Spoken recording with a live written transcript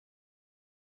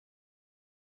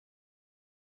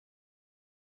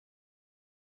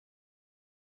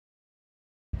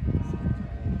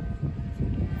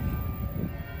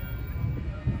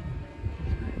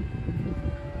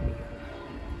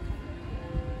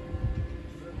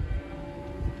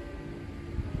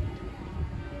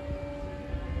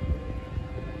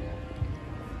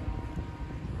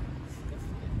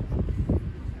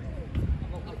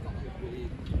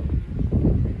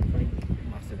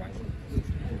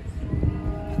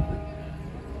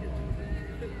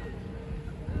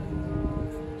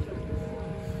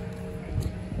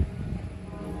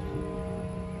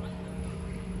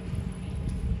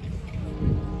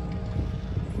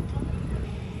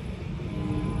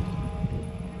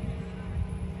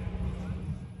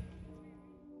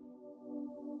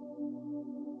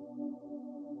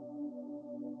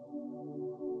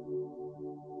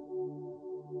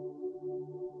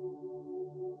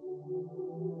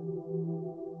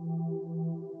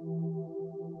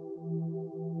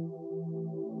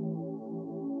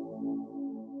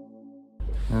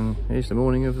It's the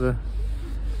morning of the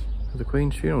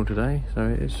Queen's funeral today, so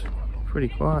it is pretty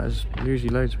quiet. There's usually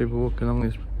loads of people walking along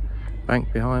this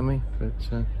bank behind me, but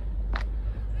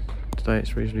today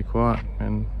it's reasonably quiet,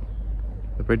 and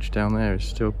the bridge down there is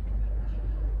still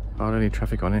hardly any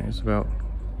traffic on it. It's about,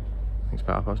 I think it's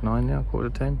about 9:30 now,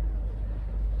 9:45.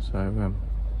 So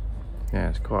yeah,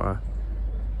 it's quite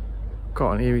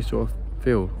an eerie sort of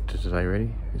feel to today,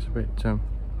 really. It's a bit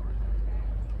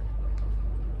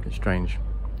strange,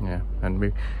 yeah. And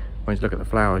we went to look at the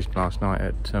flowers last night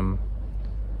at the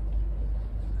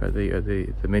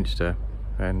Minster,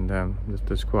 and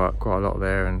there's quite a lot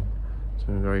there, and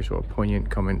some very sort of poignant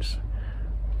comments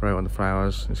wrote on the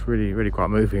flowers. It's really quite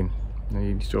moving.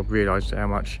 You sort of realise how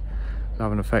much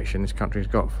love and affection this country's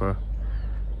got for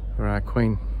our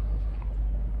Queen.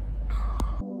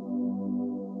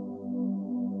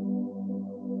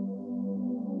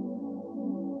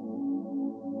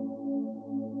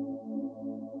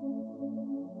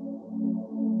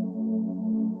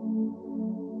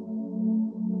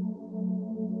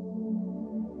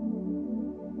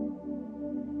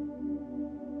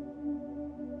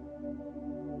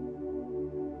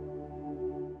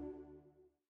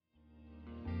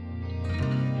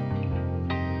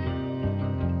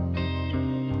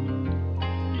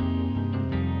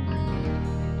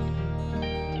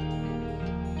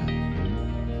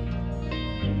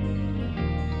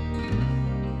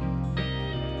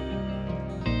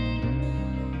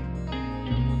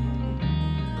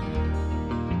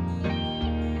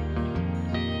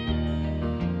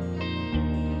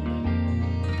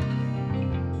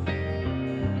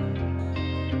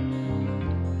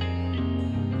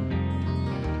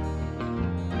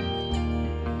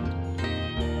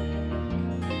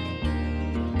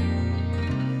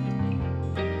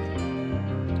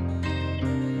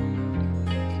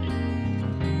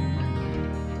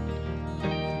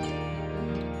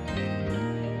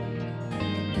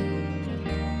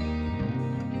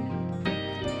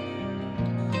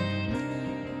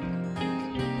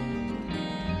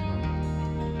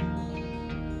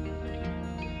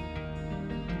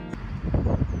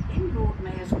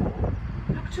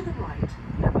 To the right,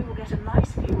 and we will get a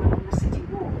nice view along the city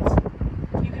walls.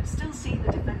 You can still see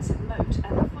the defensive moat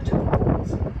at the foot of the walls.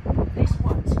 This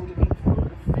once would have been full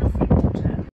of filthy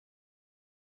water.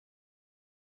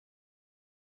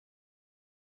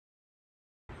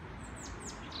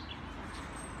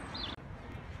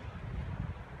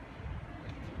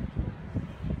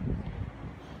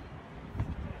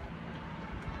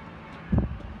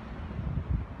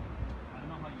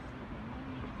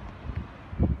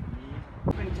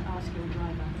 To ask your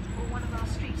driver or one of our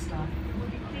street staff will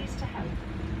be pleased to help.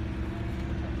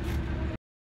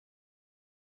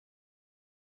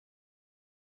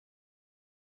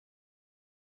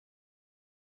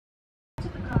 To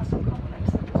the castle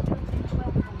complex that was built in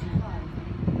 1245,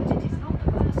 but it is not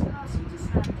the first castle to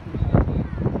stand here.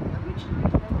 Originally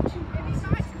there were two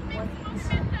castles, one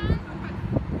inside the river.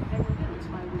 They were built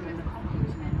by William the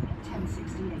Conqueror's men in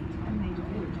 1068 and made of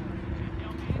wood.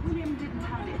 William didn't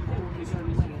have it all his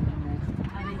own way anymore,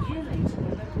 and a year later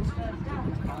the locals burned down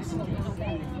the castle in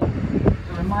rebellion.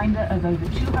 A reminder of over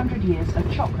 200 years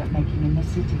of chocolate making in the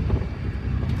city.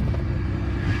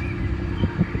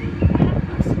 The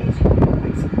campus is York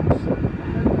Racecourse, the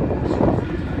home of horse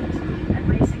racing, and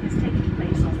racing has taken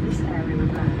place on this area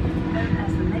of land, known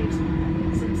as the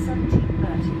Narrowboat, since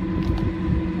 1730.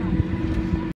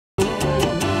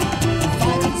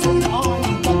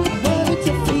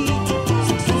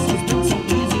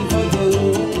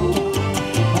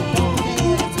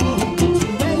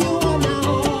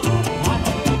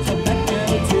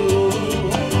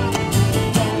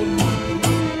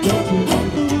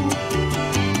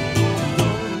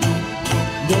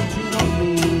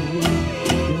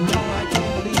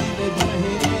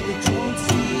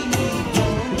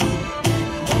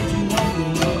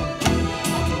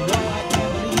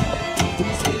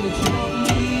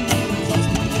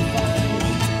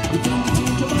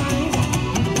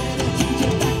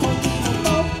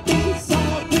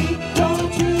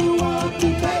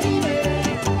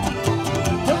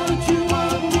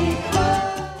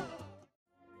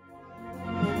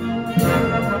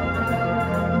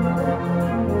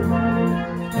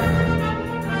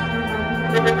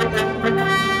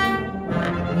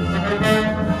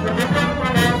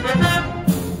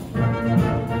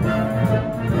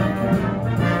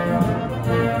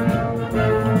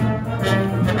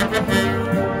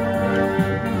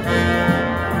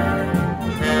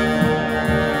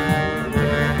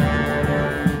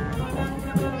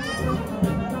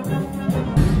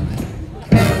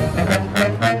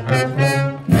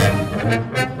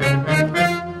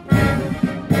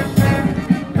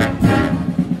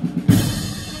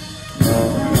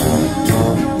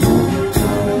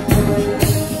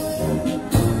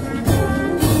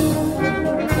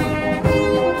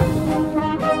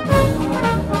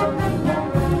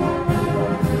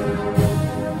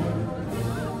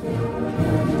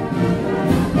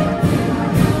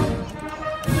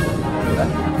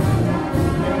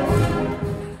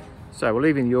 So we're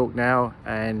leaving York now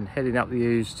and heading up the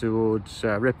Use towards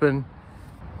Ripon.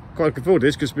 Quite looking forward to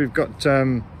this because we've got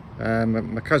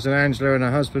my cousin Angela and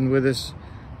her husband with us.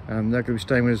 They're going to be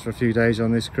staying with us for a few days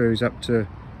on this cruise up to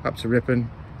Ripon.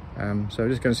 So we're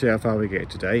just going to see how far we get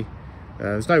today.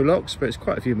 There's no locks, but it's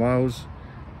quite a few miles.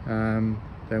 Then,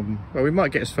 well, we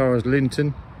might get as far as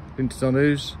Linton on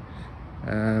Ouse,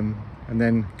 and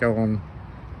then go on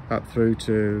up through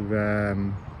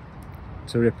to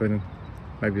Ripon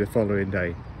maybe the following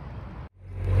day.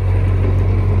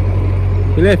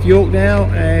 We left York now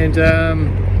and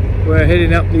we're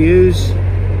heading up the Ouse.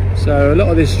 So a lot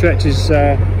of this stretch is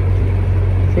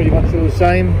pretty much all the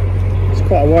same. It's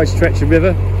quite a wide stretch of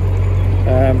river. You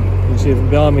can see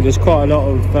from behind me there's quite a lot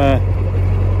of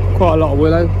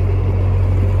willow.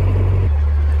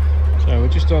 So we're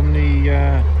just on the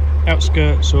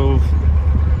outskirts of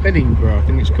Edinburgh, I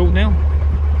think it's called now.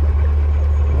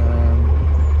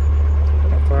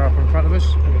 Not far up in front of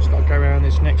us. We've just got to go around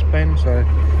this next bend. So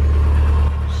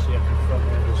see up in front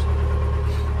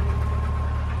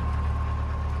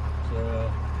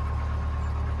there.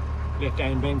 Left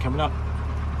down bend coming up,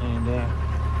 and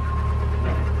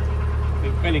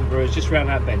Edinburgh is just round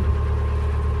that bend.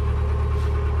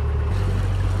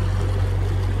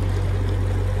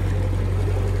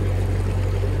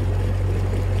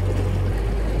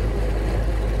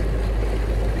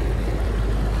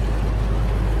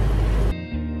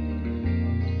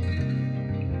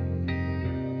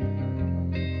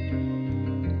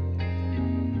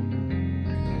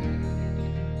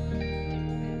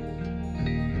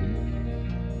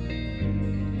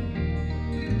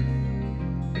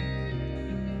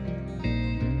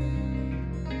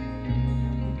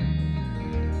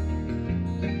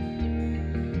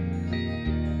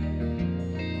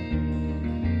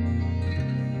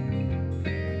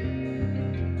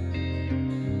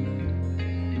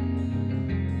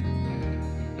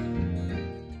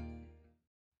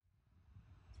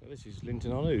 This is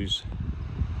Linton on Ouse.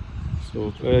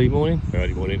 Sort of early morning.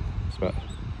 It's about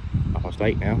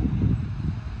 8:30 now,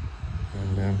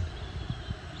 and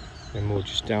then more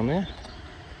just down there.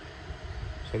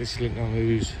 So this is Linton on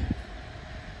Ouse,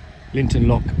 Linton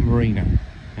Lock Marina,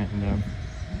 and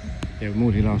yeah, we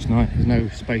moored here last night. There's no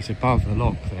space above the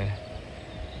lock there,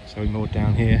 so we moored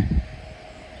down here,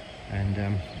 and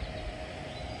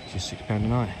it's just £6 a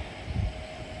night.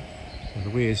 So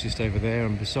the weir's just over there,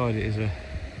 and beside it is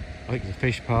I think there's a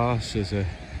fish pass, there's a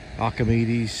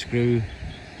Archimedes screw,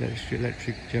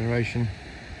 electric generation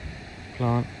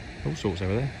plant, all sorts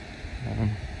over there.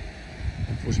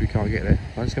 Unfortunately we can't get there.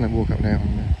 I'm just going to walk up now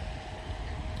and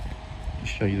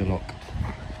just show you the lock.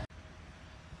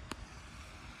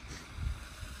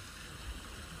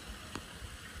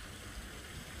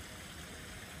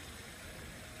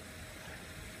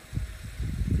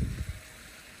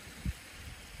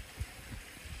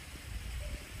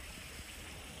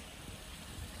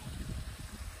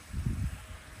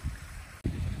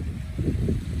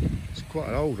 Quite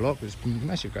an old lock with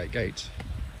massive great gates,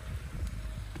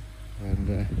 and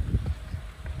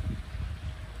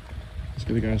just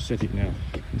going to go and set it now.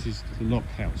 This is the lock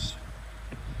house.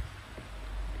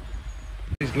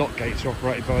 These lock gates are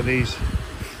operated by these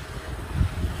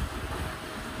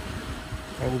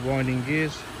old winding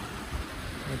gears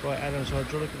made by Adams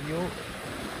Hydraulic of York.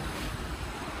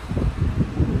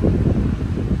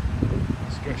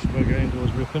 Stretched by going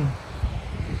towards Ripon.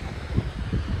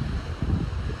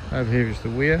 Over here is the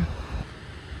weir.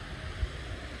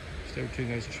 Still between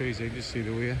those trees there, you can just see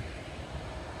the weir.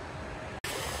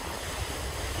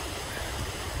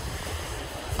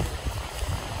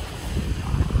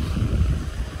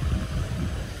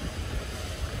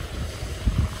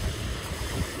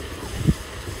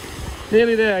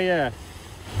 Nearly there, yeah.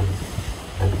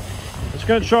 Let's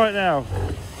go and try it now.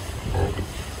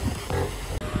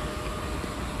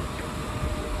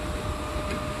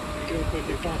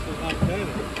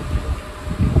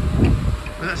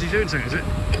 It's actually doing something, is it?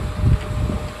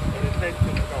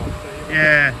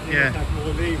 Yeah, yeah. Have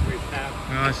more leverage now.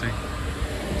 Oh, I see.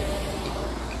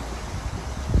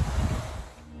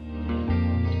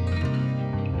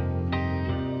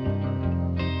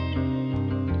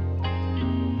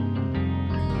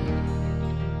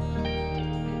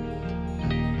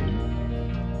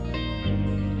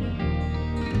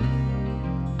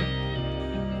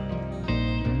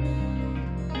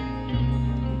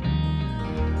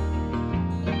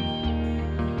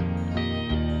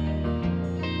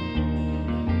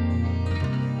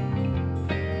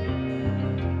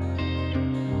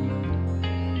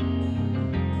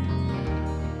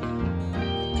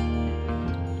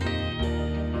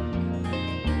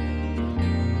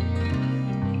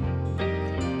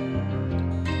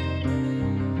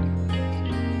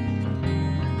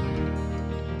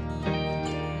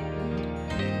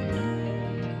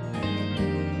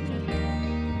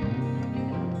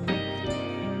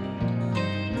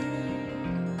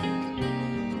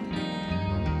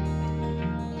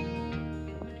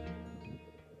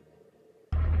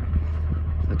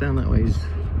 down that way is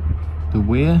the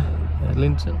weir at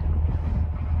Linton,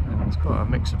 and it's quite a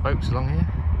mix of boats along here.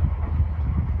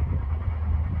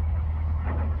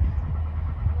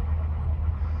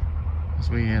 As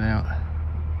we head out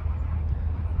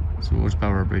towards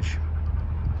Boroughbridge.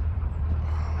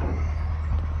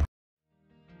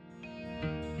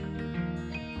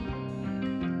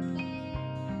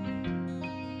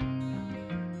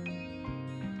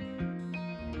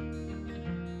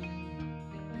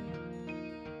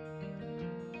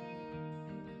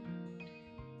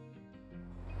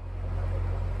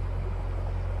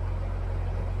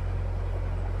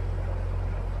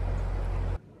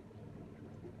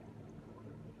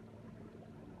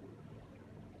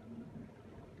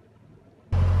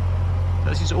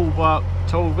 This is all bark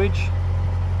toll bridge. It's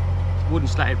a wooden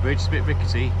slatted bridge, it's a bit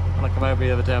rickety. When I came over the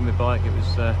other day on my bike, it was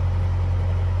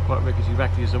quite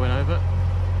rickety as I went over.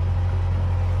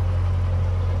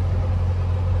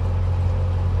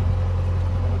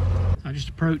 I'm just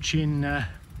approaching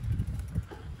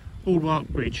all bark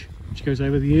bridge, which goes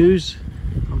over the Use.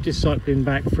 I'm just cycling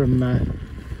back from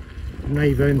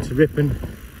Ripon to Ripon,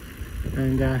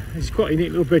 and it's quite a neat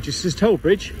little bridge. It's a toll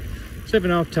bridge,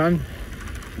 7.5 ton.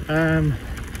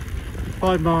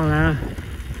 5 mile an hour,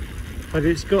 but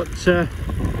it's got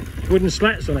wooden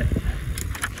slats on it,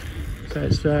 so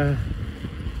it's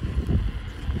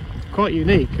quite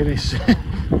unique, and it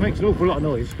makes an awful lot of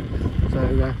noise. So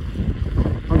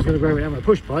I'm just going to go around my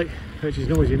push bike, which is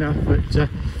noisy enough, but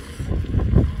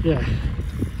yeah.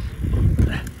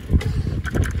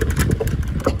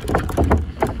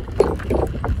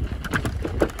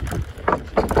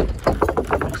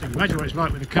 So imagine what it's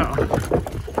like with a car.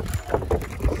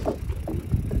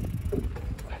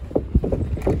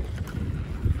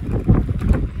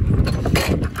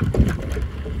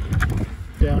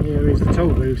 Down here is the toll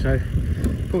booth, so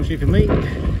fortunately for me,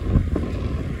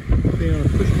 being on a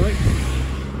push bike,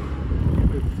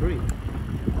 with 3.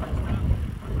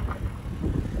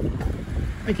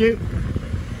 Thank you.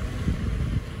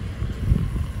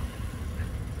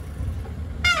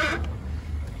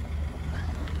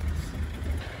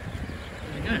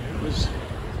 There we go, it was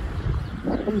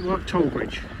Boroughbridge toll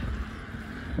bridge.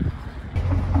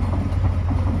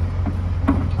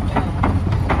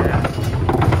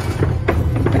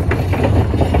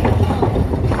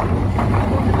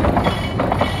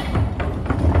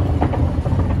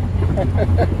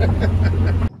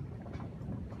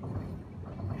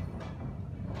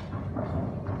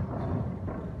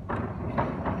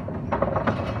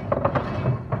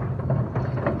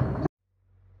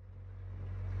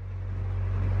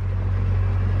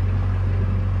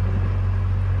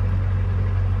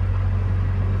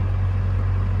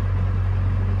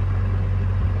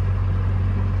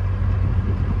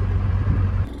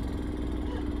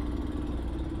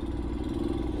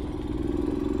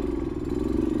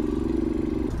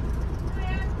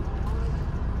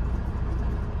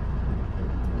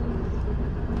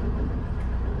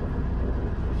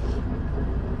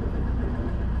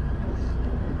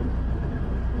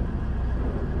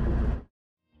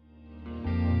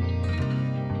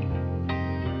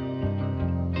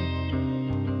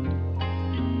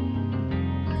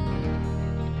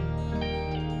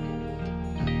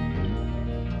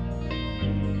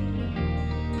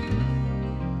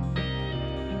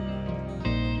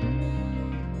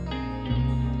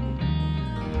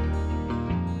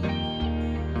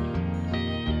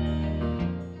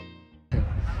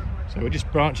 So we're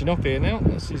just branching off here now.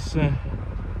 This is that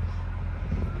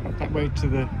way to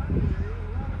the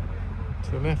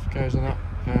left, goes on up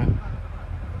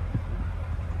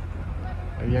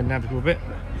the navigable bit,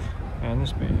 and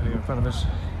this bit here in front of us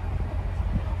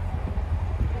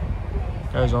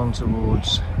goes on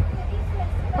towards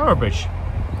Boroughbridge.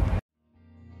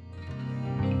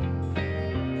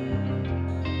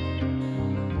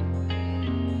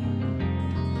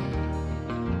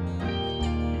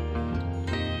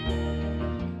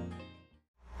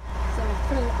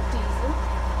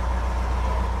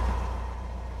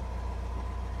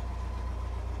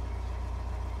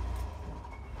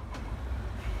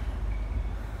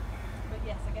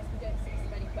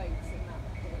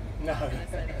 No. I was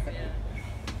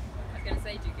going to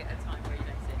say, do you get a time where you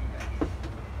don't see anybody?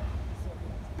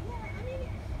 Yeah, I mean,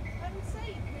 I would say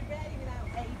we're rarely without a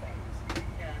boat.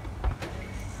 Yeah.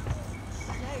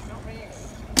 No, not really.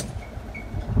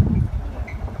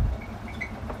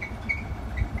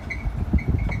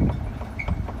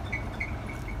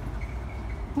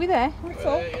 We there? We're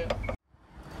full.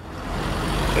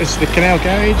 This is the canal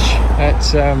garage at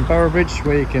Boroughbridge,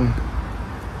 where you can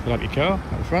fill up your car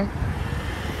at the front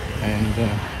and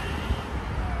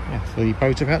yeah, fill your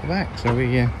boat up out the back. So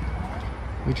we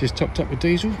We just topped up with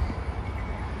diesel,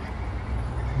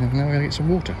 and now we're going to get some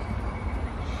water.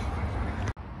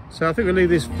 So I think we'll leave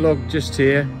this vlog just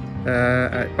here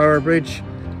at Boroughbridge,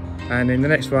 and in the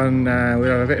next one we'll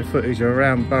have a bit of footage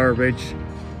around Boroughbridge,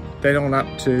 then on up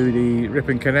to the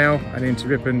Ripon Canal and into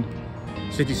Ripon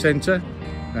city centre,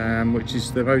 which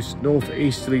is the most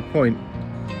north-easterly point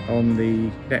on the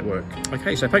network.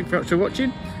 Okay, so thanks very much for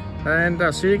watching, and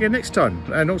I'll see you again next time.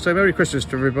 And also Merry Christmas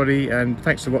to everybody, and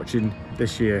thanks for watching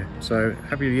this year. So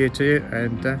Happy New Year to you,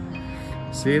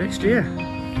 and see you next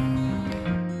year.